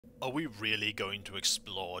Are we really going to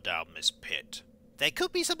explore down this pit? There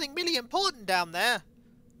could be something really important down there.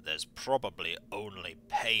 There's probably only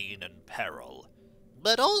pain and peril.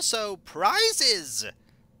 But also prizes!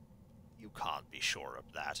 You can't be sure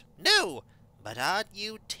of that. No, but aren't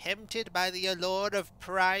you tempted by the allure of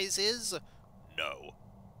prizes? No.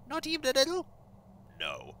 Not even a little?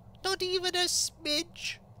 No. Not even a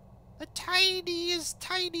smidge? A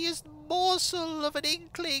tiniest morsel of an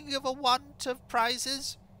inkling of a want of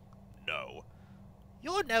prizes? No.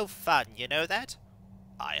 You're no fun, you know that?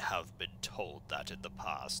 I have been told that in the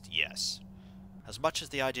past, yes. As much as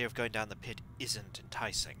the idea of going down the pit isn't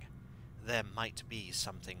enticing, there might be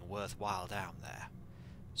something worthwhile down there.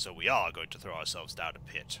 So we are going to throw ourselves down a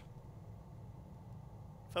pit.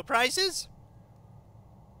 For prizes?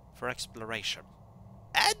 For exploration.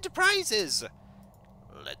 And prizes!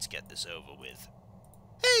 Let's get this over with.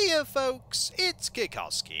 Hey folks, it's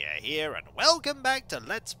Kikoskia here, and welcome back to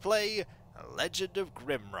Let's Play Legend of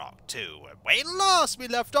Grimrock 2, when last we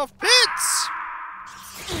left off pits!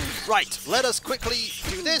 Right, let us quickly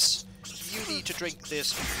do this. You need to drink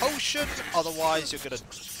this potion, otherwise you're gonna...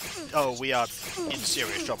 Oh, we are in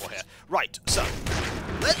serious trouble here. Right, so,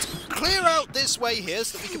 let's clear out this way here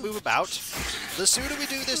so that we can move about. The sooner we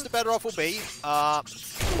do this, the better off we'll be.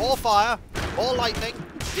 More fire, more lightning,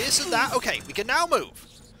 this and that. Okay, we can now move.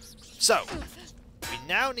 So, we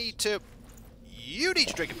now need to... You need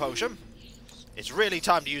to drink a potion. It's really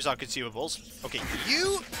time to use our consumables. Okay,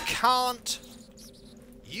 you can't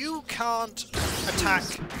attack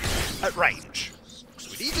at range.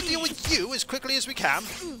 We need to deal with you as quickly as we can.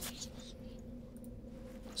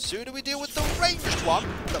 The sooner we deal with the ranged one,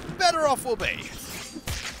 the better off we'll be.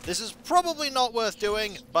 This is probably not worth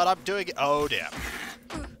doing, but I'm doing it. Oh dear.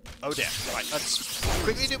 Oh dear. Right, let's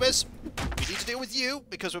quickly do this. We need to deal with you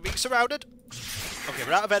because we're being surrounded. Okay,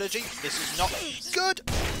 we're out of energy. This is not good.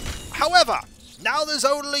 However, now there's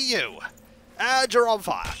only you. And you're on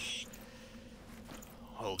fire.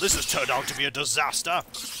 Well, this has turned out to be a disaster.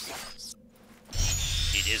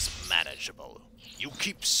 It is manageable. You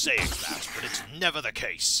keep saying that, but it's never the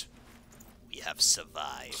case. We have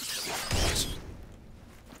survived.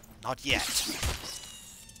 Not yet.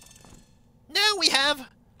 Now we have!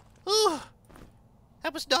 Ooh,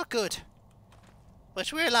 that was not good.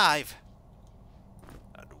 But we're alive.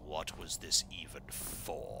 And what was this even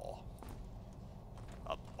for?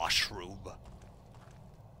 A mushroom?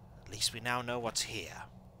 At least we now know what's here.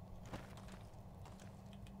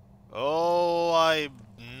 Oh, I'm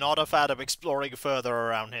not a fan of exploring further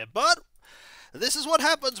around here, but this is what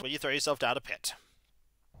happens when you throw yourself down a pit.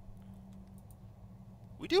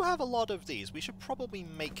 We do have a lot of these. We should probably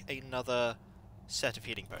make another set of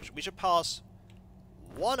healing potions. We should pass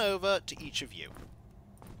one over to each of you.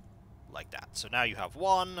 Like that. So now you have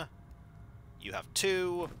one, you have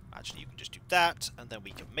two. Actually, you can just do that, and then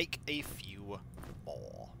we can make a few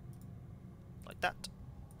more. Like that.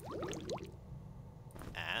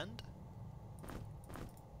 And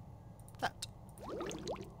that.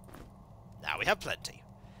 Now we have plenty.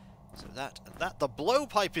 So that and that. The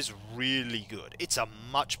blowpipe is really good. It's a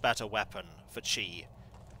much better weapon for Chi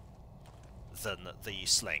than the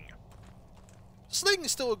sling. Sling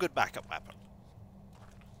is still a good backup weapon.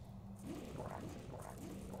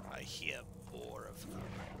 I hear more of them.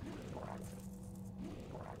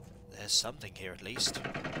 There's something here at least.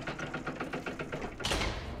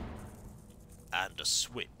 And a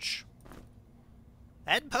switch.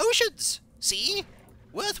 And potions! See?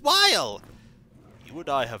 Worthwhile! You and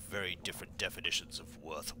I have very different definitions of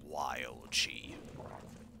worthwhile, Chi.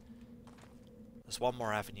 There's one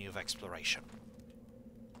more avenue of exploration.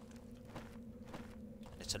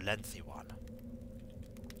 And it's a lengthy one.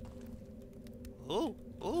 Ooh,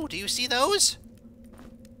 ooh, do you see those?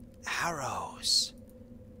 Arrows.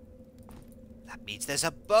 That means there's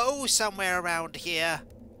a bow somewhere around here.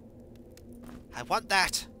 I want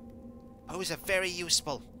that. Bows are very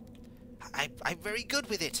useful. I'm very good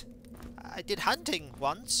with it. I did hunting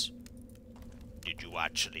once. Did you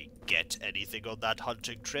actually get anything on that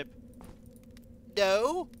hunting trip?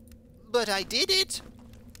 No, but I did it.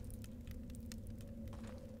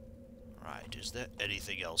 Right, is there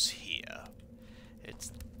anything else here?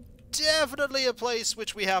 It's definitely a place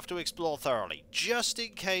which we have to explore thoroughly, just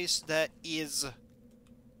in case there is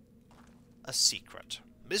a secret.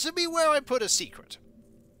 This would be where I put a secret.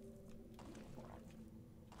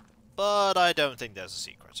 But I don't think there's a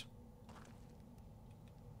secret.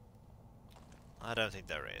 I don't think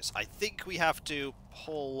there is. I think we have to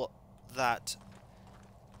pull that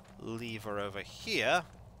lever over here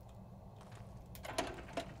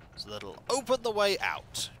so that'll open the way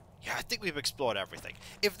out. Yeah, I think we've explored everything.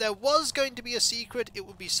 If there was going to be a secret, it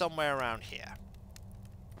would be somewhere around here.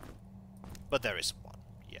 But there isn't one.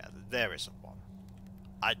 Yeah, there isn't one.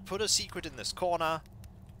 I'd put a secret in this corner,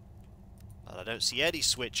 but I don't see any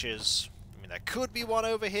switches. I mean, there could be one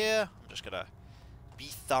over here. I'm just gonna be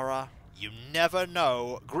thorough. You never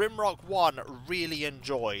know. Grimrock 1 really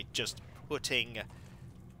enjoyed just putting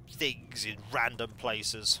things in random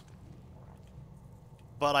places.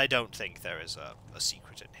 But I don't think there is a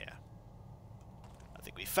secret in here. I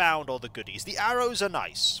think we found all the goodies. The arrows are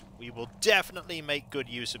nice. We will definitely make good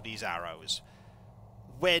use of these arrows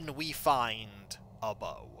when we find a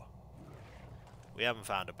bow. We haven't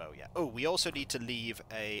found a bow yet. Oh, we also need to leave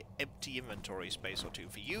a empty inventory space or two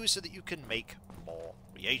for you so that you can make more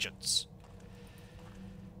reagents.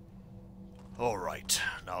 Alright,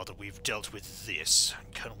 now that we've dealt with this,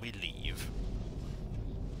 can we leave?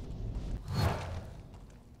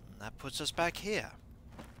 That puts us back here.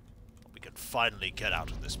 We can finally get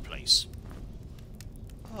out of this place.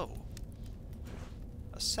 Oh.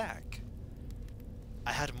 A sack.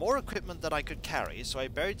 I had more equipment than I could carry, so I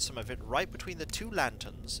buried some of it right between the two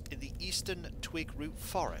lanterns in the eastern twig root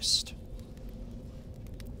forest.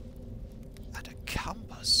 And a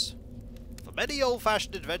compass. For many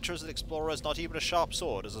old-fashioned adventurers and explorers, not even a sharp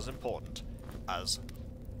sword is as important as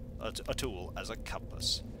a tool as a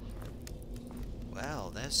compass.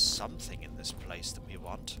 Well, there's something in this place that we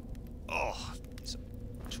want. Oh, these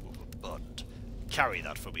are too abundant. Carry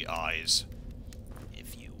that for me, eyes,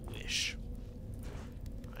 if you wish.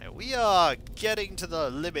 Right, we are getting to the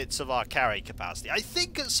limits of our carry capacity. I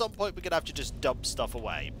think at some point we're going to have to just dump stuff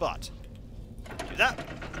away, but do that.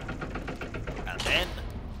 And then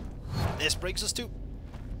this brings us to...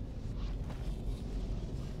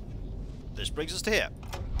 This brings us to here.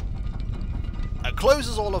 And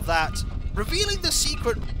closes all of that, revealing the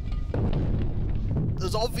secret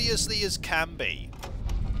as obviously as can be.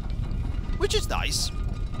 Which is nice.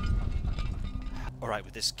 Alright,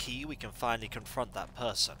 with this key we can finally confront that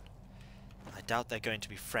person. I doubt they're going to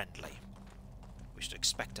be friendly. We should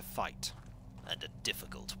expect a fight. And a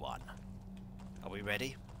difficult one. Are we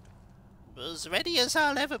ready? As ready as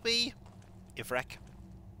I'll ever be. Ivrek,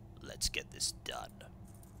 let's get this done.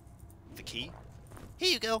 The key?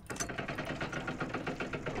 Here you go.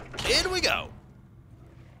 In we go.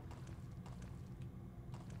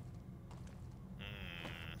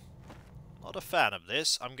 Not a fan of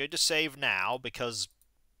this. I'm going to save now because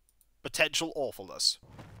potential awfulness.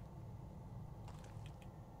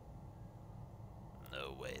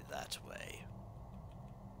 No way that way.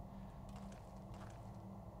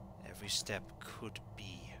 Every step could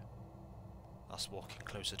be us walking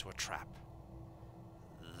closer to a trap.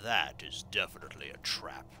 That is definitely a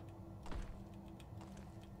trap.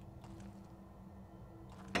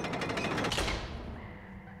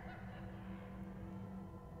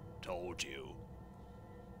 Told you.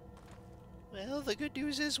 Well, the good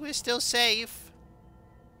news is we're still safe.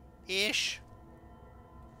 Ish.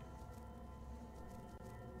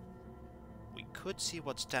 We could see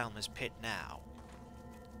what's down this pit now.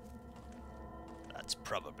 That's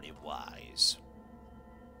probably wise.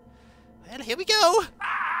 Well, here we go!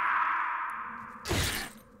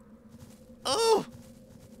 Oh!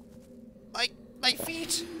 My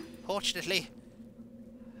feet! Fortunately,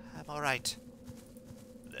 I'm alright.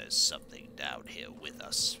 There's something down here with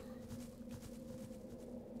us.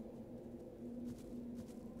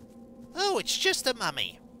 Oh, it's just a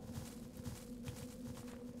mummy.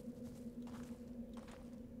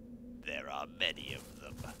 There are many of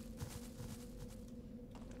them.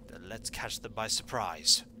 Then let's catch them by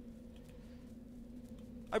surprise.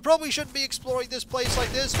 I probably shouldn't be exploring this place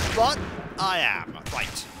like this, but I am.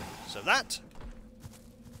 Right. So that.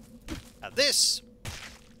 And this.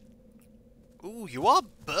 Ooh, you are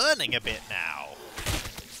burning a bit now.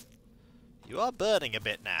 You are burning a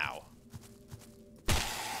bit now.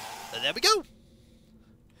 And there we go.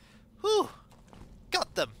 Whew.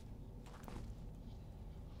 Got them.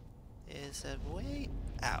 There's a way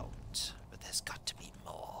out, but there's got to be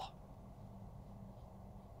more.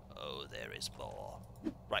 Oh, there is more.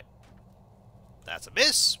 Right. That's a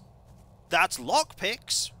miss. That's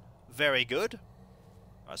lockpicks. Very good.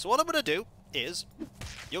 Alright, so what I'm going to do is...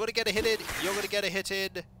 You're going to get a hit in. You're going to get a hit in.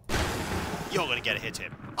 You're going to get a hit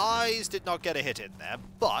in. Eyes did not get a hit in there,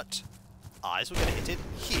 but... Eyes will get a hit in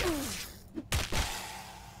here.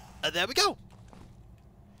 And there we go.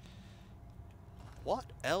 What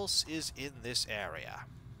else is in this area?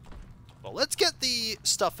 Well, let's get the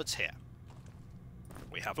stuff that's here.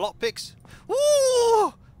 We have lockpicks.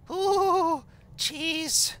 Ooh! Ooh!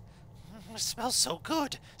 Cheese! It smells so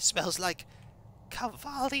good. Smells like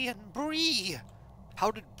Cavalli and Brie. How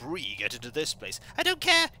did Bree get into this place? I don't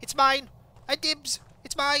care. It's mine. I dibs.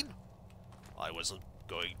 It's mine. I wasn't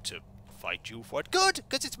going to fight you for it. Good,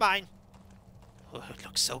 because it's mine. Oh, it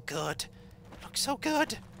looks so good. It looks so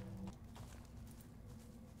good.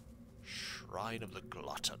 Shrine of the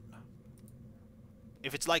Glutton.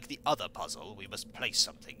 If it's like the other puzzle, we must place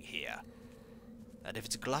something here. And if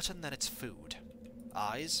it's glutton, then it's food.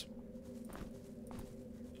 Eyes?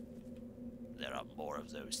 There are more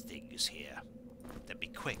of those things here. Then be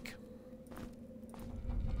quick.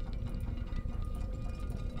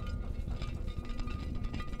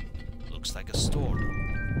 Looks like a storeroom.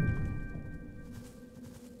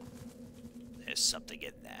 There's something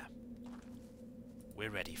in there.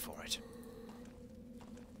 We're ready for it.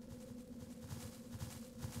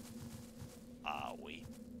 Are we?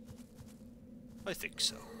 I think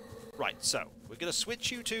so. Right, so, we're gonna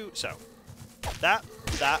switch you to... So, that.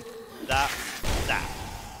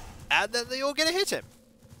 And then they all get a hit him.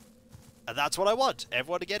 And that's what I want.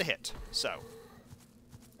 Everyone to get a hit. So,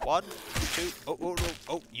 1, 2...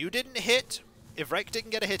 Oh, you didn't hit. If Rek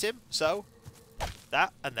didn't get a hit him, so...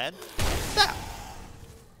 That, and then... That!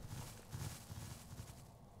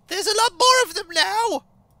 There's a lot more of them now!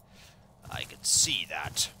 I can see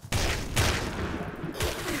that.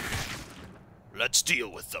 Let's deal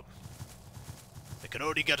with them. They can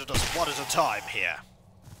only get at us one at a time here.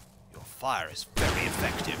 Your fire is very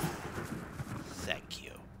effective. Thank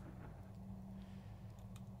you.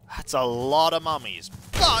 That's a lot of mummies,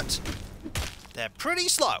 but they're pretty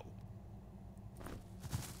slow.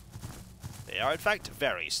 They are, in fact,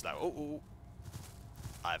 very slow. Oh.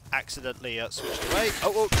 I've accidentally switched away.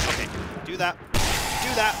 Oh, okay. Do that.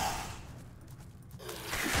 Do that.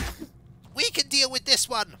 We can deal with this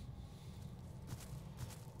one.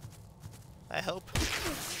 I hope.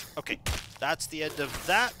 Okay, that's the end of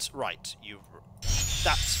that. Right,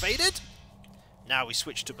 that's faded. Now we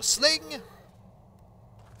switch to a sling.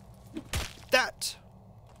 That.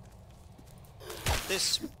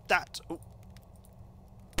 This, that. Oh.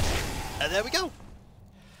 And there we go.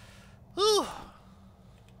 Ooh.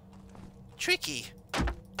 Tricky.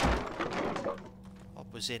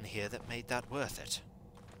 What was in here that made that worth it?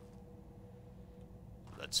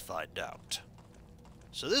 Let's find out.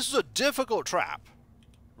 So this is a difficult trap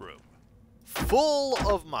room, full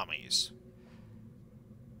of mummies.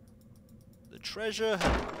 The treasure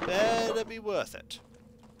had better be worth it.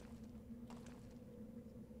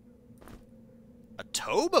 A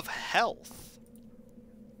tome of health.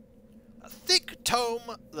 A thick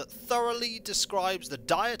tome that thoroughly describes the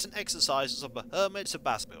diet and exercises of the hermits of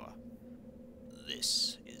Basbua.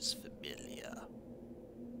 This is familiar.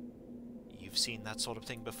 You've seen that sort of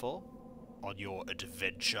thing before? On your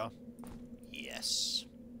adventure? Yes.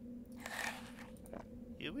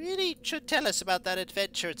 You really should tell us about that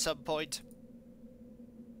adventure at some point.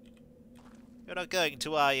 You're not going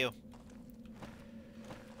to, are you?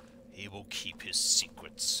 He will keep his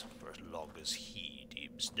secrets for as long as he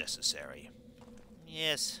deems necessary.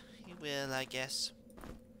 Yes, he will, I guess.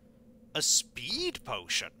 A speed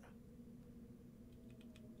potion?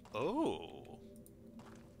 Oh.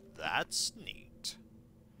 That's neat.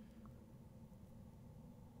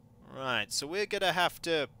 Right, so we're gonna have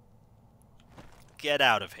to get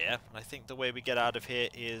out of here. I think the way we get out of here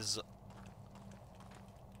is...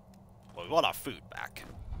 Well, we want our food back.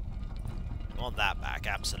 We want that back,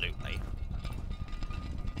 absolutely.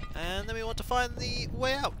 And then we want to find the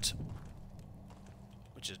way out.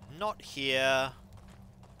 Which is not here.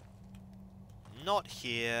 Not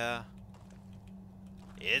here.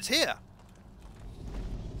 It's here.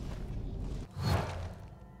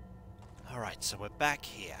 Alright, so we're back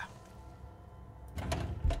here.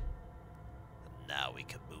 Now we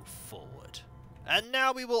can move forward. And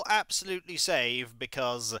now we will absolutely save,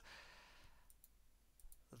 because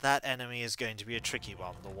that enemy is going to be a tricky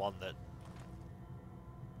one. The one that...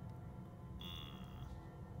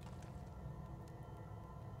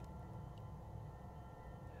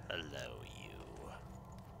 Hello, you.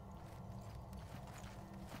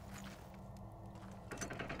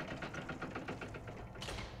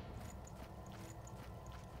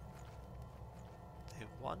 They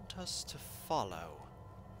want us to follow.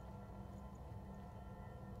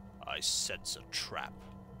 I sense a trap.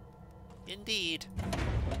 Indeed.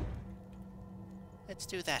 Let's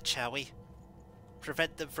do that, shall we?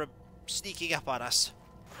 Prevent them from sneaking up on us.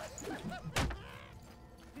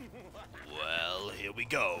 Well, here we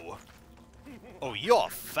go. Oh, you're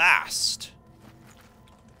fast.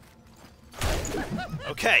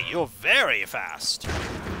 Okay, you're very fast.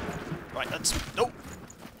 Right, let's... Nope.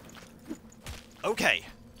 Okay.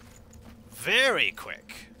 Very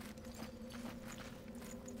quick.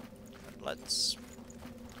 Let's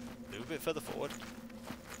bit further forward.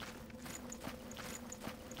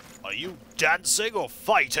 Are you dancing or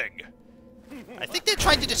fighting? I think they're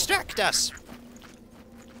trying to distract us.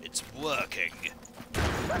 It's working.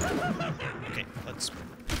 Okay, let's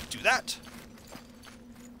do that.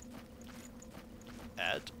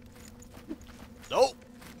 And... no!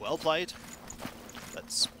 Well played.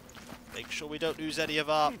 Let's make sure we don't lose any of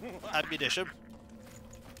our ammunition.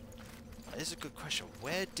 That is a good question.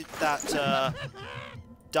 Where did that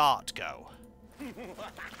dart go?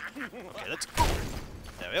 Okay, let's...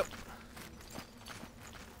 there we go.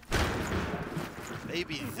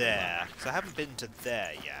 Maybe there, because I haven't been to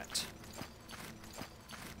there yet.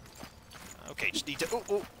 Okay, just need to... oh,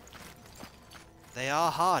 oh. They are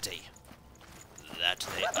hardy. That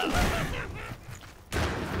they are.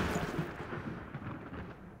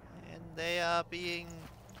 And they are being...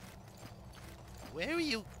 where are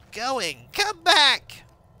you going? Come back!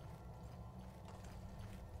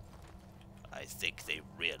 I think they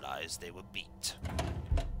realized they were beat.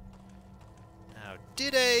 Now,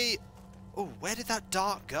 did a... oh, where did that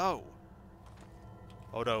dart go?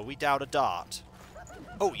 Oh no, we downed a dart.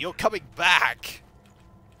 Oh, you're coming back!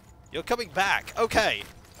 You're coming back! Okay!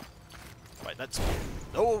 Right, let's...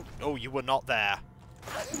 oh, oh, you were not there.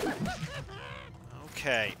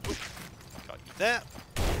 Okay. Ooh, got you there.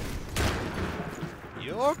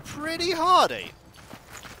 You're pretty hardy.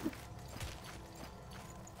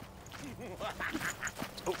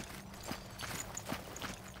 Oh.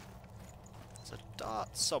 There's a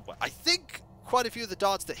dart somewhere. I think quite a few of the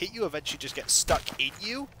darts that hit you eventually just get stuck in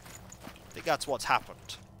you. I think that's what's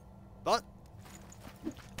happened. But...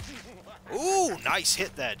 ooh, nice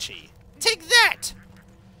hit there, Chi. Take that!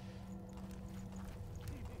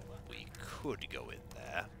 We could go in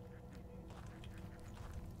there.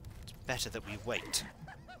 It's better that we wait.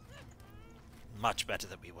 Much better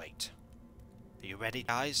that we wait. Are you ready,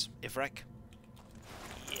 guys? Ivrek?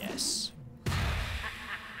 Yes.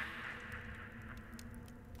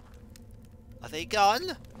 Are they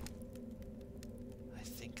gone? I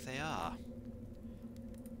think they are.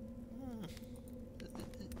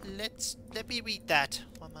 Let me read that.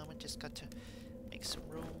 One moment, just got to make some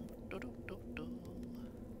room.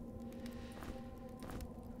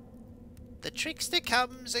 The trickster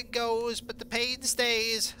comes and goes, but the pain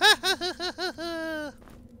stays.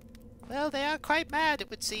 Well, they are quite mad, it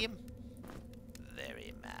would seem.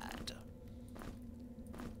 Very mad.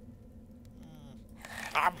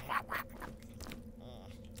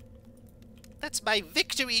 That's my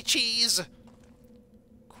victory cheese!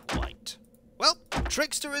 Quite. Well,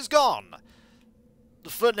 Trickster is gone.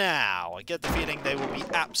 For now. I get the feeling they will be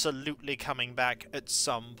absolutely coming back at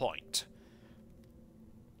some point.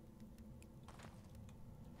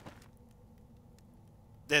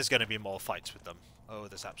 There's going to be more fights with them. Oh,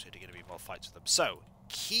 there's absolutely going to be more fights with them. So,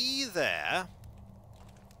 key there.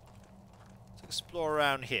 Let's explore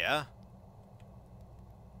around here.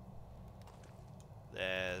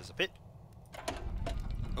 There's a pit.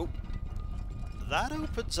 Oh. That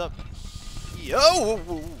opens up...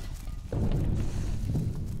 yo!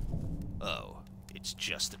 Oh, it's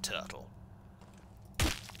just a turtle.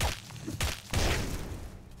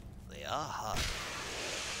 They are hard.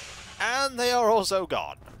 And they are also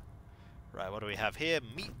gone. Right, what do we have here?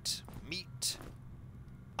 Meat, meat,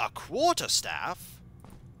 a quarterstaff.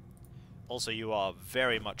 Also, you are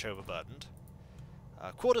very much overburdened.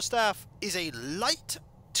 A quarterstaff is a light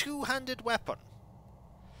two-handed weapon.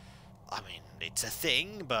 I mean, it's a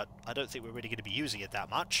thing, but I don't think we're really going to be using it that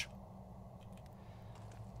much.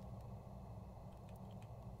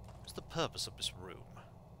 What's the purpose of this room?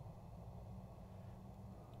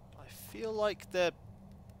 I feel like they're...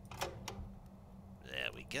 there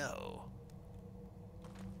we go.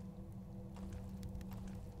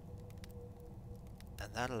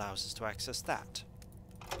 And that allows us to access that.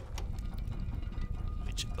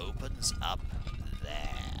 Which opens up there.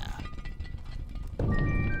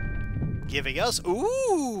 Giving us,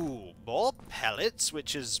 ooh, more pellets,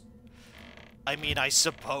 which is, I mean, I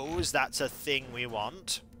suppose that's a thing we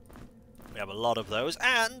want. We have a lot of those,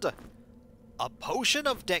 and a potion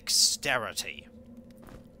of dexterity.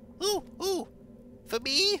 Ooh, ooh, for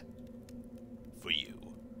me? For you.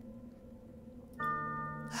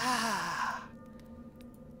 Ah,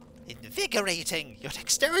 invigorating. Your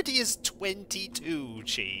dexterity is 22,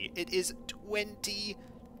 Chi. It is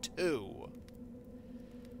 22.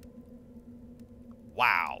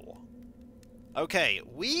 Wow. Okay,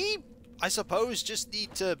 we, I suppose, just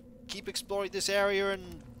need to keep exploring this area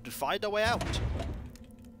and find our way out.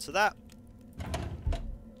 So that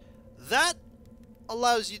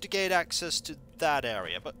allows you to gain access to that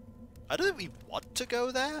area, but I don't think we want to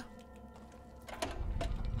go there.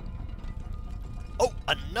 Oh,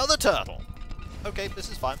 another turtle! Okay,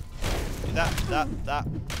 this is fine. Do that, that.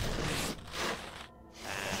 And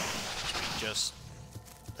we just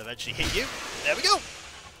eventually hit you. There we go!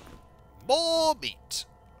 More meat!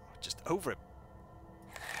 Just over it.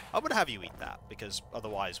 I'm gonna have you eat that, because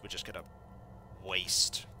otherwise we're just gonna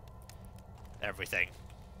waste everything.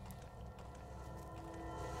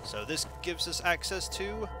 So this gives us access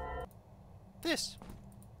to this.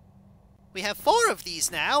 We have 4 of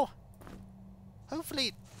these now.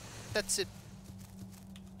 Hopefully that's it.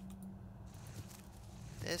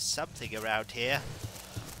 There's something around here.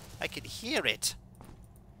 I can hear it.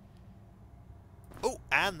 Oh,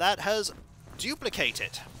 and that has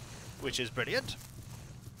duplicated, which is brilliant.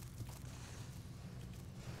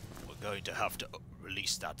 We're going to have to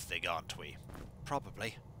release that thing, aren't we?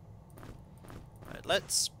 Probably. Right,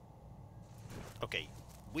 let's... Okay,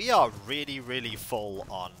 we are really, really full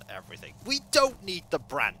on everything. We don't need the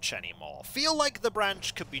branch anymore. Feel like the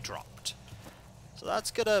branch could be dropped. So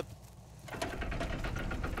that's gonna...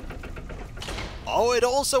 Oh, it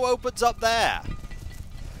also opens up there.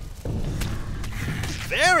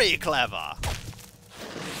 Very clever.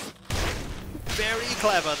 Very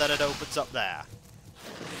clever that it opens up there.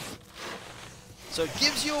 So it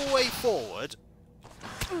gives you a way forward.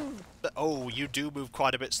 But, oh, you do move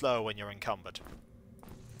quite a bit slower when you're encumbered.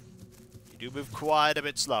 You do move quite a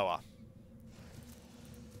bit slower.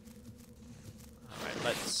 Alright,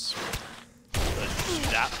 let's do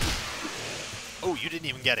that. Oh, you didn't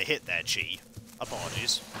even get a hit there, Chi.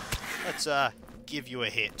 Apologies. Let's give you a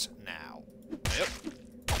hit now. Yep.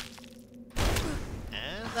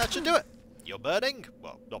 And that should do it. You're burning.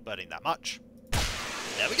 Well, not burning that much.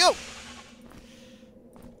 There we go.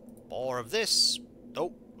 More of this.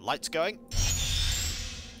 Oh, light's going.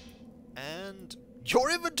 And your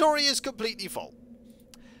inventory is completely full.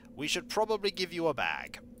 We should probably give you a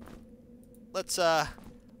bag.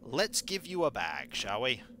 Let's give you a bag, shall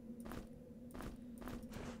we?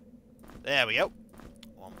 There we go.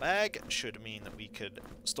 One bag should mean that we could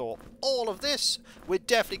store all of this. We're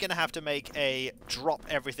definitely going to have to make a drop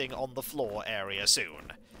everything on the floor area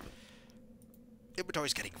soon.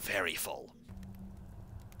 Inventory's getting very full.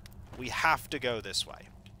 We have to go this way.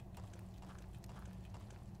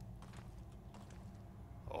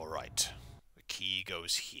 Alright. The key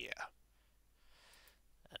goes here.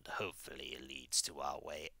 And hopefully it leads to our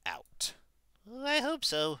way out. I hope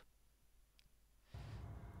so.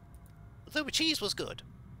 Although the cheese was good.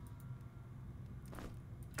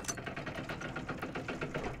 And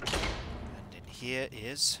in here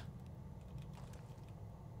is...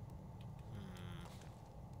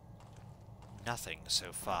 nothing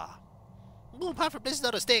so far. Ooh, apart from this is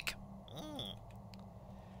not a stick.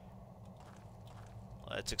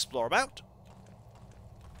 Let's explore about.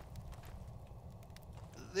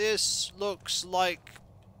 This looks like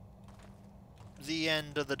the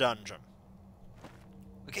end of the dungeon.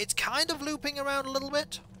 Okay, it's kind of looping around a little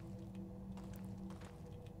bit.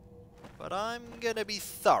 But I'm gonna be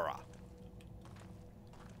thorough.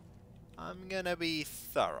 I'm gonna be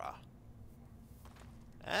thorough.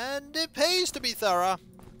 And it pays to be thorough.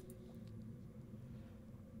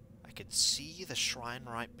 I can see the shrine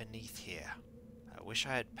right beneath here. I wish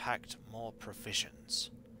I had packed more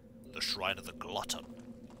provisions. The Shrine of the Glutton.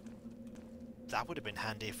 That would have been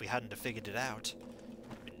handy if we hadn't have figured it out.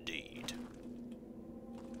 Indeed.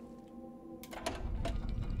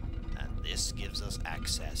 And this gives us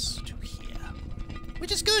access to here.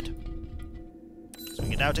 Which is good! So we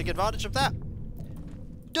can now take advantage of that.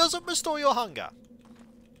 Doesn't restore your hunger,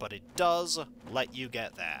 but it does let you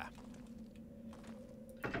get there.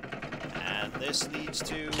 And this leads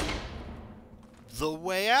to the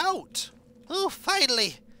way out. Oh,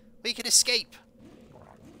 finally! We can escape.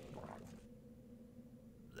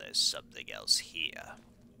 There's something else here.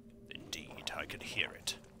 Indeed, I can hear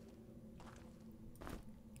it.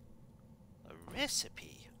 A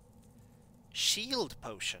recipe. Shield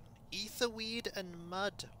potion, etherweed and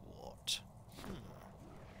mudwort.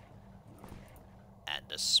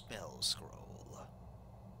 And a spell scroll.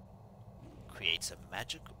 Creates a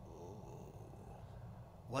magic... Ooh.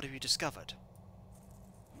 What have you discovered?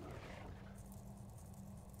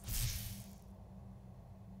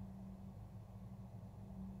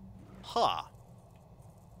 Huh.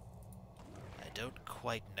 I don't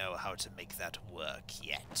quite know how to make that work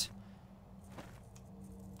yet.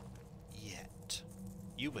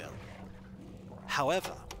 You will.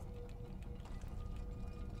 However...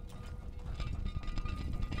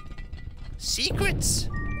 Secrets!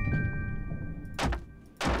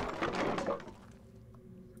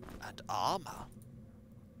 And armor.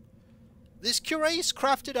 This cuirass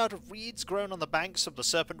crafted out of reeds grown on the banks of the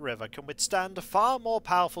Serpent River can withstand far more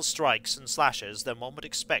powerful strikes and slashes than one would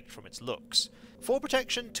expect from its looks. 4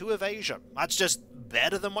 protection, 2 evasion. That's just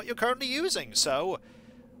better than what you're currently using, so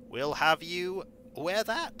we'll have you wear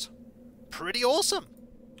that. Pretty awesome.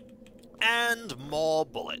 And more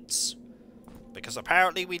bullets. Because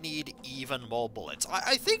apparently we need even more bullets.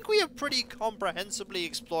 I think we have pretty comprehensively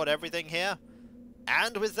explored everything here.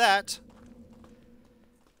 And with that...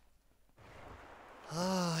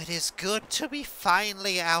 Oh, it is good to be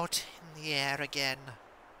finally out in the air again.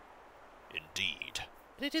 Indeed.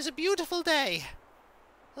 And it is a beautiful day.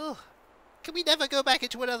 Oh, can we never go back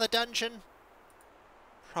into another dungeon?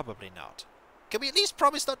 Probably not. Can we at least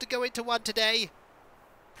promise not to go into one today?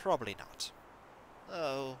 Probably not.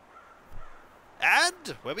 Oh.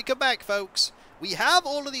 And when we come back, folks, we have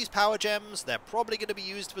all of these power gems. They're probably going to be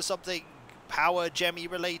used for something power gemmy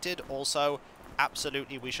related. Also,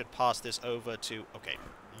 absolutely, we should pass this over to... Okay,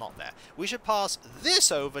 not there. We should pass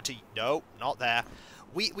this over to... No, not there.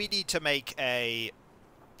 We need to make a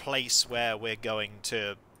place where we're going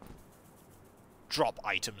to drop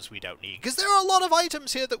items we don't need. Because there are a lot of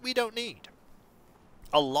items here that we don't need.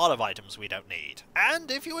 A lot of items we don't need. And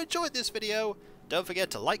if you enjoyed this video, don't forget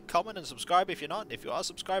to like, comment, and subscribe if you're not. If you are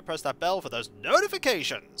subscribed, press that bell for those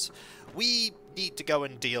notifications. We need to go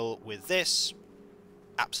and deal with this.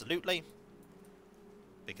 Absolutely.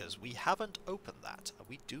 Because we haven't opened that, and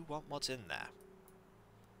we do want what's in there.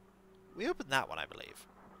 We opened that one, I believe.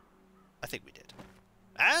 I think we did.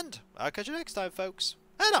 And I'll catch you next time, folks.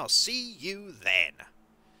 And I'll see you then.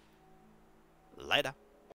 Later.